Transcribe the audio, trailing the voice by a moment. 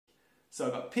So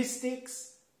I've got piss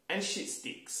sticks and shit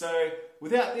sticks. So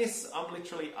without this, I'm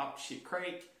literally up shit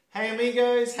creek. Hey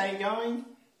amigos, how you going?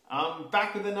 I'm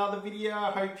back with another video.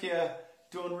 I hope you're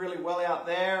doing really well out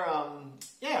there.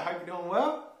 Yeah, I hope you're doing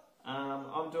well.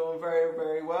 I'm doing very,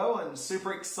 very well and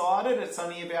super excited. It's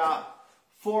only about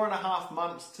 4.5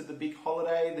 months to the big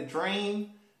holiday, the dream.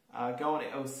 Going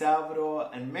to El Salvador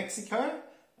and Mexico.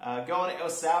 Going to El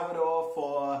Salvador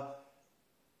for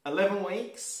 11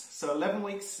 weeks. So 11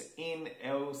 weeks in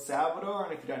El Salvador.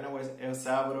 And if you don't know where El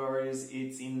Salvador is,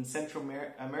 it's in Central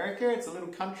America. It's a little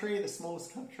country, the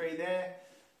smallest country there.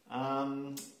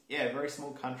 Yeah, very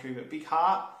small country, but big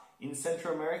heart in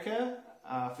Central America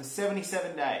for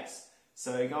 77 days.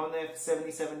 So going there for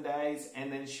 77 days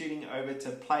and then shooting over to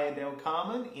Playa del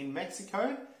Carmen in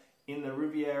Mexico in the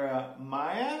Riviera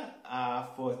Maya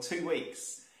for 2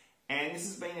 weeks. And this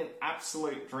has been an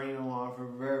absolute dream of mine for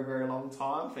a very, very long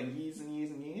time, for years and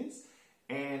years and years.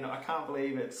 And I can't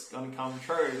believe it's going to come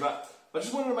true. But I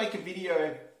just wanted to make a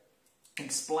video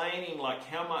explaining like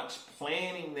how much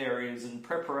planning there is and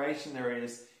preparation there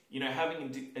is, you know,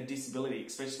 having a disability,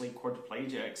 especially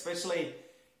quadriplegia, especially,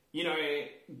 you know,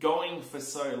 going for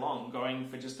so long, going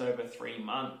for just over 3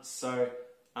 months. So,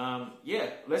 yeah,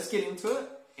 let's get into it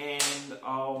and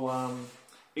I'll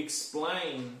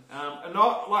explain. And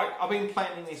I've been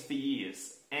planning this for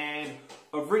years and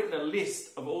I've written a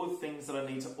list of all the things that I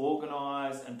need to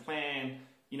organise and plan.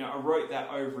 You know, I wrote that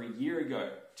over a year ago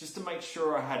just to make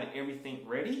sure I had everything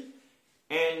ready.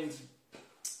 And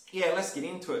yeah, let's get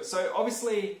into it. So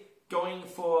obviously going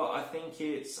for, I think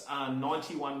it's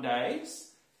 91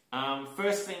 days.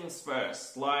 First things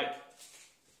first, like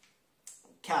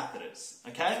catheters,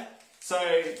 okay? So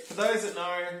for those that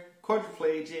know,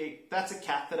 quadriplegic, that's a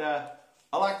catheter.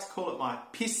 I like to call it my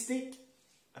piss stick.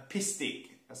 A piss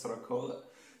stick, that's what I call it.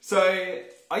 So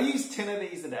I use 10 of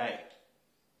these a day.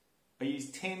 I use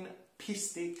 10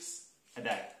 piss sticks a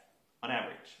day on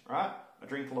average, right? I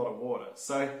drink a lot of water.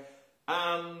 So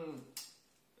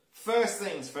first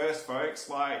things first, folks,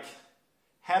 like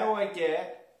how do I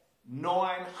get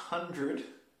 900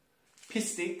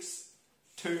 piss sticks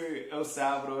to El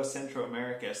Salvador, Central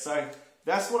America? So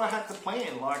that's what I had to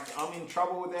plan. Like, I'm in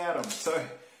trouble without them. So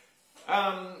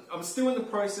I'm still in the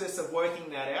process of working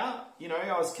that out. You know,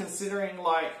 I was considering,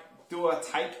 like, do I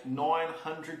take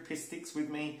 900 piss sticks with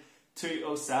me to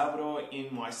El Salvador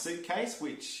in my suitcase,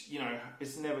 which, you know,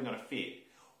 it's never going to fit?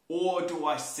 Or do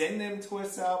I send them to El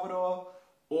Salvador?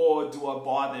 Or do I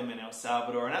buy them in El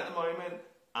Salvador? And at the moment,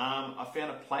 I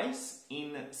found a place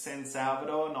in San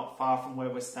Salvador, not far from where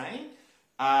we're staying,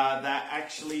 that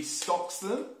actually stocks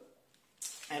them.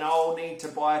 And I'll need to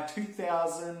buy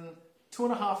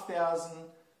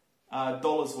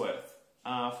 $2,500 worth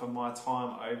for my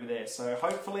time over there. So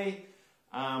hopefully,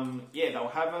 yeah, they'll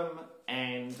have them,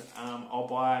 and I'll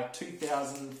buy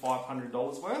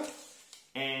 $2,500 worth,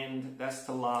 and that's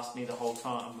to last me the whole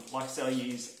time. Like I said, I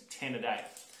use 10 a day.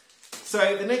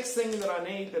 So the next thing that I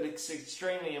need that is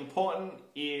extremely important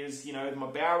is, you know, my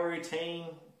bowel routine.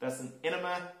 That's an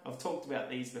enema. I've talked about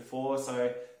these before.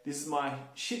 So this is my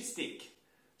shit stick.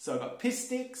 So I've got piss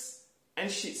sticks and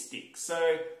shit sticks.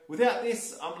 So without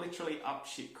this, I'm literally up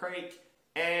shit creek,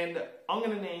 and I'm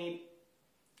going to need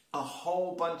a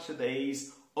whole bunch of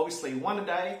these. Obviously one a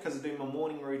day because I do my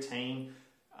morning routine.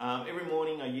 Every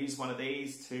morning I use one of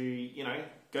these to, you know,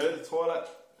 go to the toilet,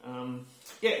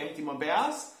 yeah, empty my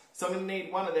bowels. So I'm going to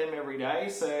need one of them every day.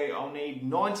 So I'll need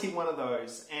 91 of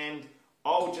those, and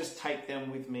I'll just take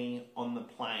them with me on the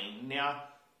plane. Now,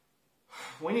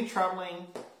 when you're traveling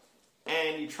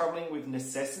and you're traveling with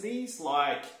necessities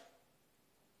like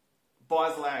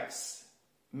Bislax,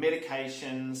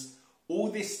 medications,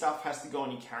 all this stuff has to go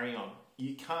on your carry-on.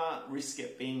 You can't risk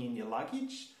it being in your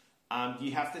luggage.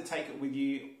 You have to take it with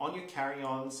you on your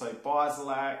carry-on. So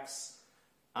Bislax,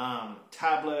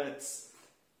 tablets.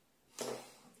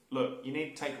 Look, you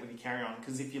need to take it with your carry-on,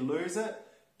 because if you lose it,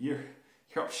 you're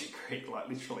up shit creek, like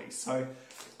literally. So,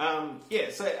 yeah,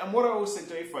 so, and what I also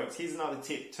do, folks, here's another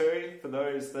tip too, for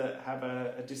those that have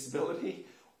a disability,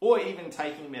 or even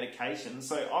taking medication.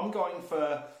 So I'm going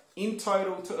for, in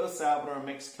total, to El Salvador and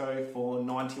Mexico for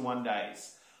 91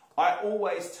 days. I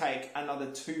always take another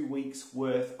 2 weeks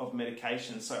worth of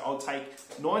medication. So I'll take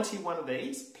 91 of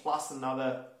these, plus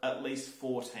another at least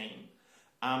 14.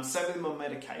 Some of them are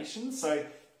medication. So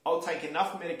I'll take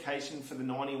enough medication for the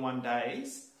 91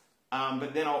 days,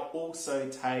 but then I'll also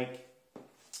take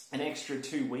an extra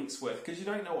 2 weeks worth, because you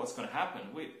don't know what's going to happen.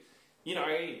 You know,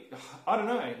 I don't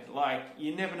know, like,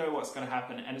 you never know what's going to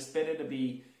happen, and it's better to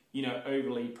be, you know,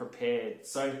 overly prepared.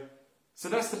 So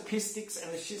that's the piss sticks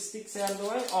and the shit sticks out of the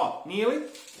way. Oh, nearly.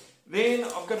 Then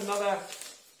I've got another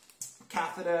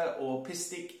catheter or piss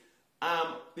stick.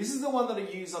 This is the one that I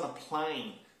use on a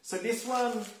plane. So this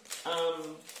one,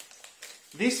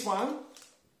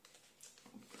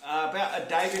 about a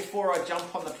day before I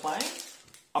jump on the plane,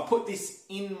 I put this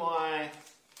in my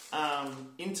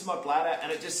into my bladder,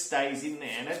 and it just stays in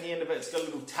there. And at the end of it, it's got a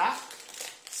little tap.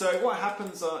 So what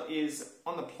happens is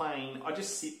on the plane, I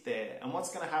just sit there, and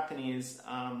what's going to happen is,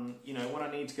 you know, when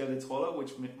I need to go to the toilet,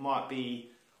 which might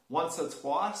be once or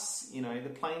twice, you know, the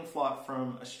plane flight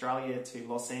from Australia to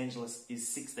Los Angeles is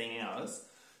 16 hours.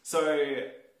 So,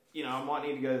 you know, I might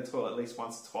need to go to the toilet at least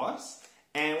once or twice.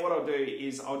 And what I'll do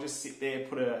is I'll just sit there,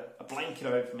 put a blanket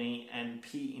over me and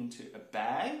pee into a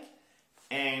bag.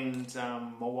 And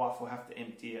my wife will have to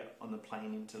empty it on the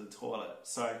plane into the toilet.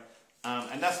 So,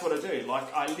 and that's what I do.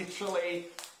 Like, I literally,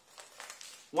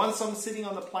 once I'm sitting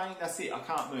on the plane, that's it. I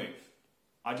can't move.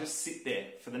 I just sit there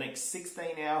for the next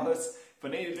 16 hours. If I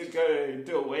needed to go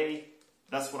do a wee,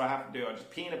 that's what I have to do. I just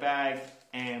pee in a bag,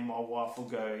 and my wife will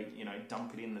go, you know,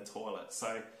 dump it in the toilet.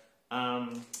 So,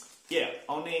 yeah,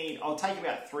 I'll take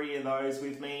about 3 of those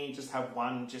with me. Just have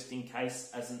one just in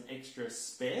case as an extra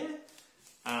spare,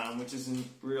 which is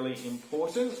really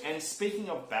important. And speaking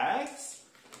of bags,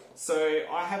 so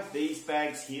I have these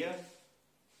bags here.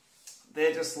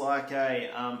 They're just like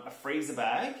a freezer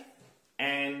bag.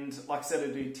 And like I said,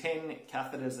 I do 10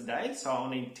 catheters a day, so I'll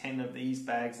need 10 of these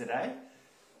bags a day.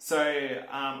 So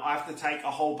I have to take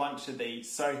a whole bunch of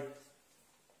these. So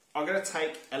I've got to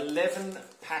take 11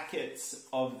 packets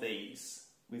of these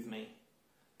with me.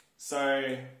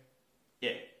 So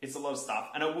yeah, it's a lot of stuff,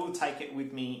 and I will take it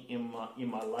with me in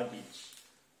my luggage.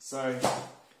 So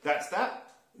that's that.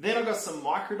 Then I've got some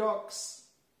microdocs,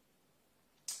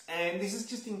 and this is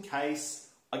just in case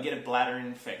I get a bladder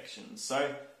infection.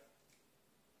 So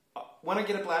when I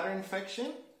get a bladder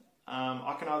infection,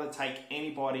 I can either take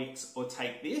antibiotics or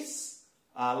take this.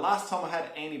 Last time I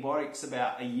had antibiotics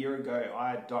about a year ago,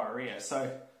 I had diarrhea.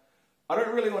 So I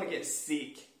don't really want to get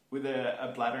sick with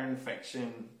a bladder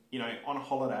infection, you know, on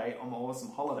holiday, on my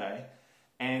awesome holiday,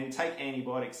 and take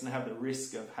antibiotics and have the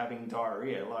risk of having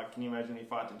diarrhea. Like, can you imagine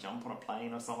if I had to jump on a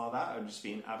plane or something like that? It would just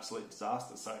be an absolute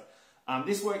disaster. So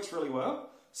this works really well.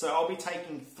 So I'll be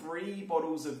taking 3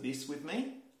 bottles of this with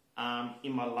me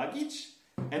in my luggage.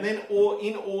 And then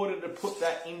in order to put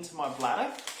that into my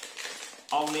bladder,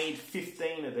 I'll need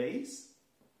 15 of these.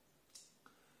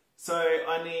 So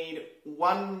I need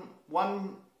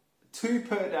 2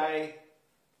 per day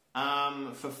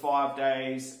for 5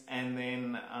 days, and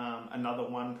then another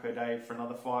 1 per day for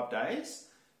another 5 days.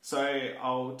 So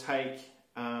I'll take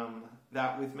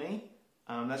that with me.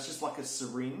 That's just like a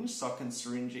syringe, so I can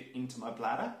syringe it into my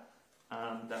bladder.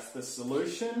 That's the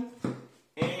solution.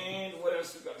 And what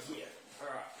else have we got here?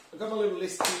 Alright, I've got my little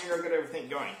list here, I've got everything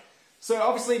going. So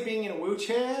obviously, being in a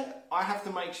wheelchair, I have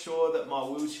to make sure that my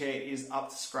wheelchair is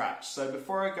up to scratch. So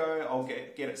before I go, I'll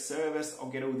get it serviced, I'll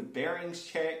get all the bearings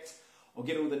checked, I'll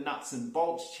get all the nuts and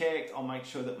bolts checked, I'll make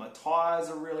sure that my tyres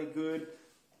are really good.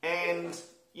 And,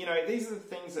 you know, these are the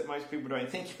things that most people don't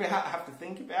think about, have to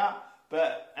think about.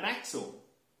 But an axle,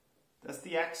 that's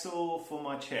the axle for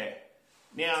my chair.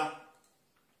 Now,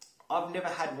 I've never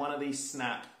had one of these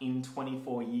snap in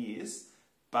 24 years,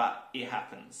 but it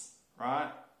happens, right?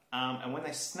 And when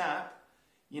they snap,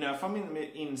 you know, if I'm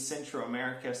in Central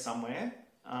America somewhere,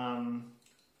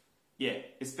 yeah,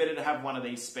 it's better to have one of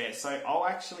these spare. So I'll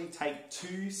actually take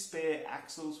 2 spare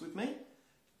axles with me,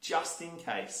 just in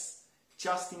case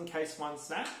one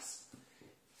snaps.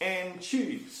 And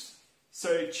tubes.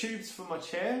 So tubes for my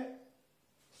chair.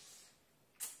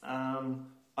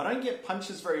 I don't get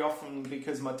punches very often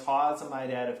because my tyres are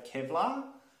made out of Kevlar.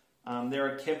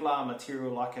 They're a Kevlar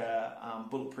material like a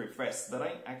bulletproof vest. They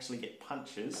don't actually get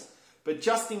punches. But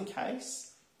just in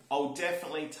case, I'll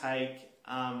definitely take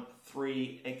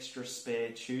 3 extra spare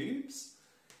tubes.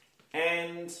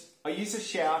 And I use a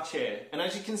shower chair. And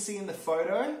as you can see in the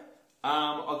photo,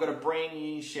 I've got a brand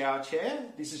new shower chair.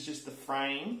 This is just the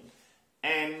frame.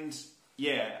 And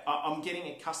yeah, I'm getting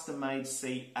a custom made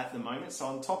seat at the moment. So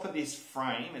on top of this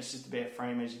frame, it's just a bare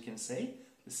frame as you can see,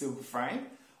 the silver frame.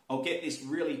 I'll get this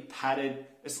really padded,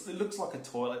 it looks like a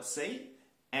toilet seat.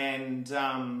 And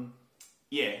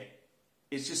yeah,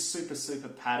 it's just super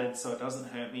padded so it doesn't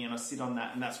hurt me, and I sit on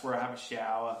that, and that's where I have a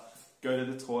shower, go to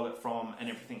the toilet from, and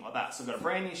everything like that. So I've got a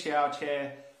brand new shower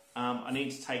chair. I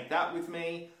need to take that with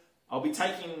me. I'll be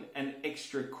taking an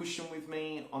extra cushion with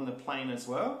me on the plane as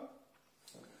well.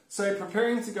 So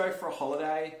preparing to go for a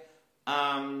holiday,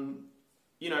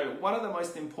 you know, one of the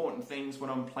most important things when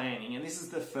I'm planning, and this is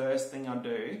the first thing I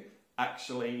do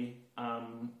actually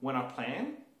when I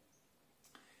plan,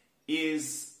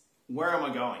 is where am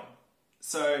I going?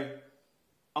 So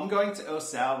I'm going to El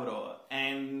Salvador,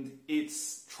 and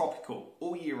it's tropical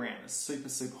all year round. It's super,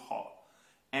 super hot.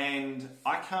 And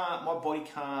my body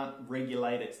can't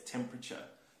regulate its temperature.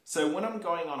 So when I'm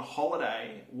going on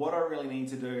holiday, what I really need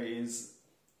to do is,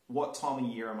 what time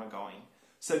of year am I going?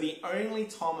 So the only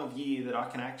time of year that I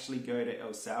can actually go to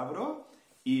El Salvador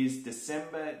is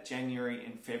December, January,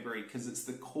 and February, because it's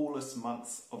the coolest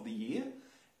months of the year.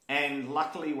 And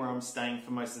luckily where I'm staying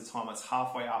for most of the time, it's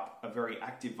halfway up a very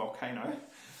active volcano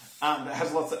that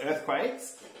has lots of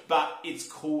earthquakes, but it's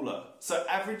cooler. So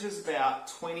averages about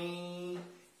 20,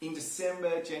 in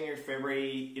December, January,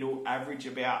 February, it'll average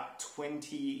about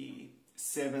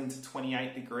 27 to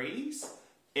 28 degrees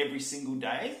every single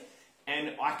day.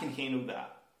 And I can handle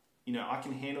that. I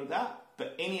can handle that.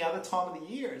 But any other time of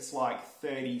the year, it's like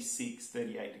 36,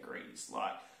 38 degrees.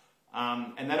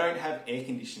 And they don't have air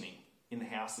conditioning in the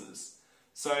houses.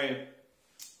 So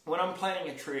when I'm planning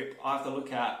a trip, I have to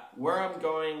look at where I'm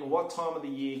going, what time of the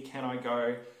year can I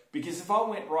go. Because if I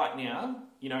went right now,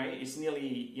 it's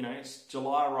nearly, it's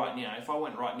July right now. If I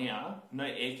went right now, no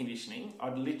air conditioning,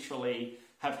 I'd literally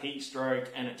have heat stroke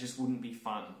and it just wouldn't be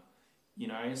fun.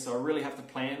 So I really have to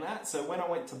plan that. So when I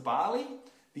went to Bali,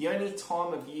 the only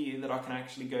time of year that I can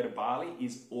actually go to Bali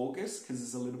is August, because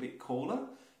it's a little bit cooler.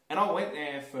 And I went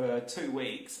there for 2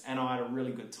 weeks and I had a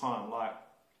really good time.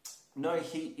 No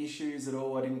heat issues at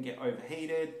all. I didn't get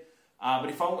overheated. But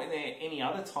if I went there any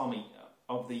other time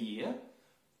of the year,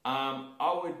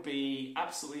 I would be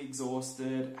absolutely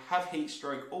exhausted, have heat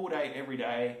stroke all day, every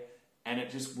day, and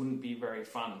it just wouldn't be very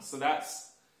fun. So that's,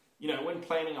 when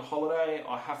planning a holiday,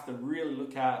 I have to really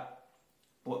look at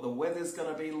what the weather's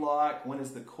going to be like, when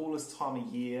is the coolest time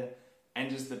of year, and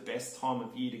just the best time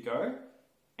of year to go.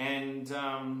 And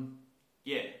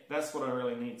yeah, that's what I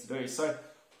really need to do. So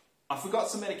I forgot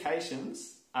some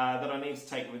medications that I need to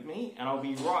take with me, and I'll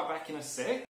be right back in a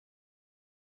sec.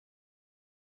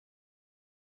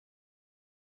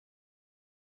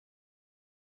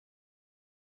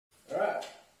 Alright,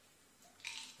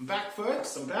 I'm back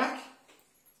folks, I'm back.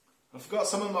 I forgot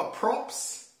some of my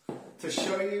props to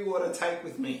show you what I take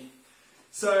with me.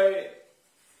 So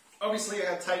obviously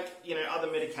I take, other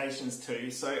medications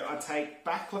too. So I take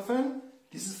baclofen.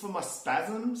 This is for my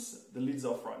spasms. The lid's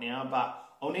off right now, but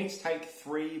I'll need to take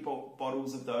 3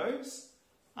 bottles of those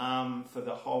for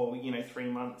the whole, 3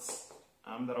 months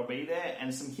that I'll be there.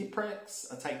 And some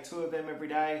Hiprex. I take 2 of them every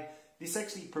day. This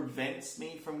actually prevents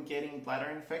me from getting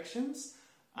bladder infections,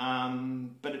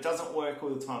 but it doesn't work all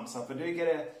the time. So if I do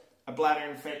get a bladder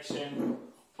infection,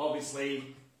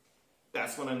 obviously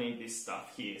that's when I need this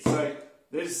stuff here. So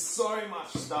there's so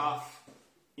much stuff,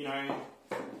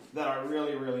 that I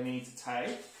really, really need to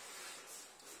take.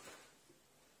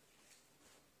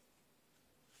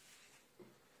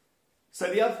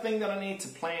 So the other thing that I need to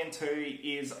plan too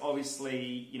is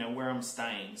obviously, where I'm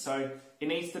staying. So it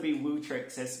needs to be wheelchair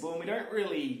accessible, and we don't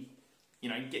really,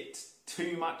 get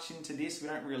too much into this. We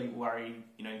don't really worry,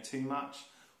 too much.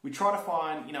 We try to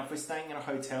find, if we're staying in a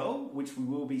hotel, which we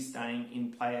will be staying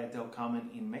in Playa del Carmen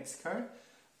in Mexico,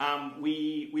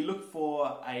 we look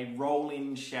for a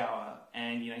roll-in shower.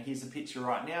 And, here's a picture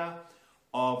right now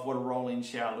of what a roll-in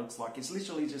shower looks like. It's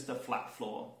literally just a flat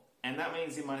floor. And that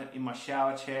means in my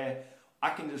shower chair,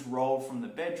 I can just roll from the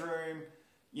bedroom,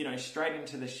 straight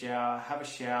into the shower, have a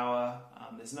shower.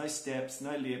 There's no steps,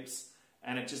 no lifts,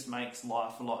 and it just makes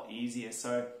life a lot easier.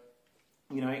 So,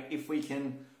 if we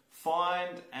can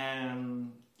find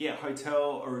a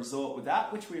hotel or resort with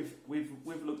that, which we've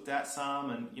looked at some,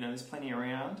 and there's plenty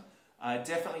around,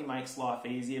 definitely makes life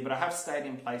easier. But I have stayed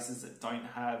in places that don't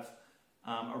have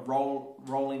a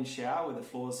roll-in shower where the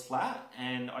floor's flat,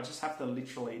 and I just have to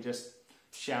literally just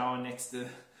shower next to.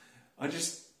 I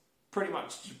just pretty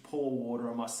much pour water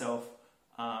on myself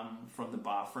from the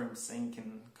bathroom sink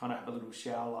and kind of have a little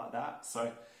shower like that.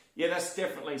 So yeah, that's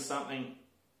definitely something,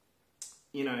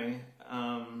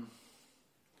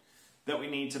 that we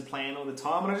need to plan all the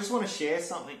time. And I just want to share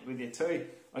something with you too.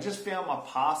 I just found my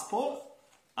passport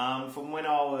from when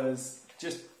I was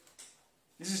this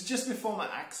is just before my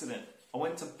accident. I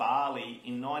went to Bali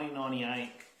in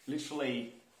 1998,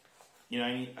 literally,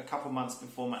 a couple months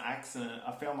before my accident.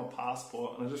 I found my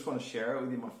passport, and I just want to share it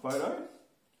with you, my photo.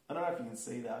 I don't know if you can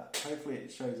see that. Hopefully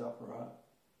it shows up all right.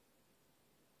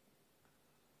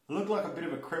 I look like a bit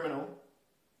of a criminal,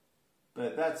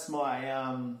 but that's my,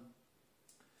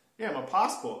 my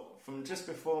passport from just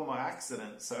before my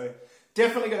accident. So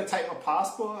definitely got to take my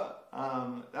passport,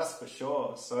 that's for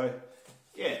sure. So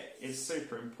yeah, it's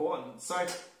super important. So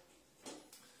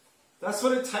that's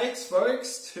what it takes,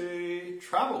 folks, to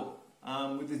travel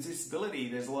with a disability.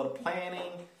 There's a lot of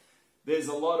planning. there's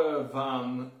a lot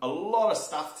of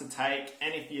stuff to take,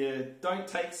 and if you don't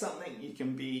take something, you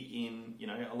can be in, you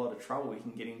know, a lot of trouble. You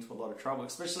can get into a lot of trouble,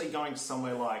 especially going to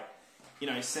somewhere like, you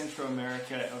know, Central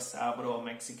America, El Salvador,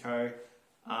 Mexico.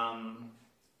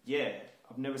 Yeah,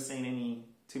 I've never seen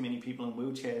too many people in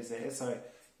wheelchairs there, so,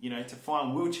 you know, to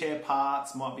find wheelchair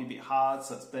parts might be a bit hard,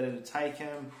 so it's better to take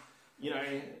them, you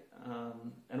know,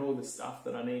 and all the stuff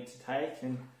that I need to take.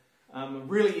 And I'm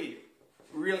really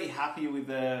happy with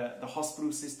the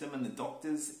hospital system and the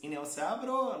doctors in El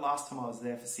Salvador. Last time I was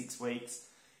there for 6 weeks,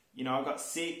 you know, I got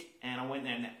sick and I went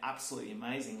there and they're absolutely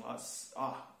amazing. Like,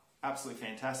 absolutely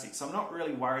fantastic. So I'm not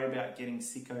really worried about getting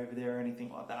sick over there or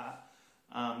anything like that,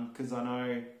 because I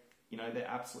know, you know, they're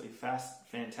absolutely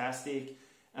fantastic,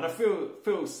 and I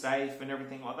feel safe and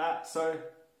everything like that. So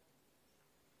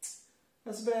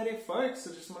that's about it, folks.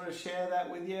 I just wanted to share that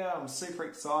with you. I'm super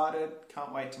excited.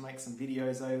 Can't wait to make some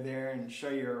videos over there and show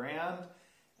you around.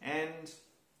 And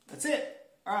that's it.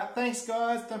 All right, thanks,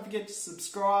 guys. Don't forget to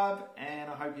subscribe, and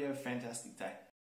I hope you have a fantastic day.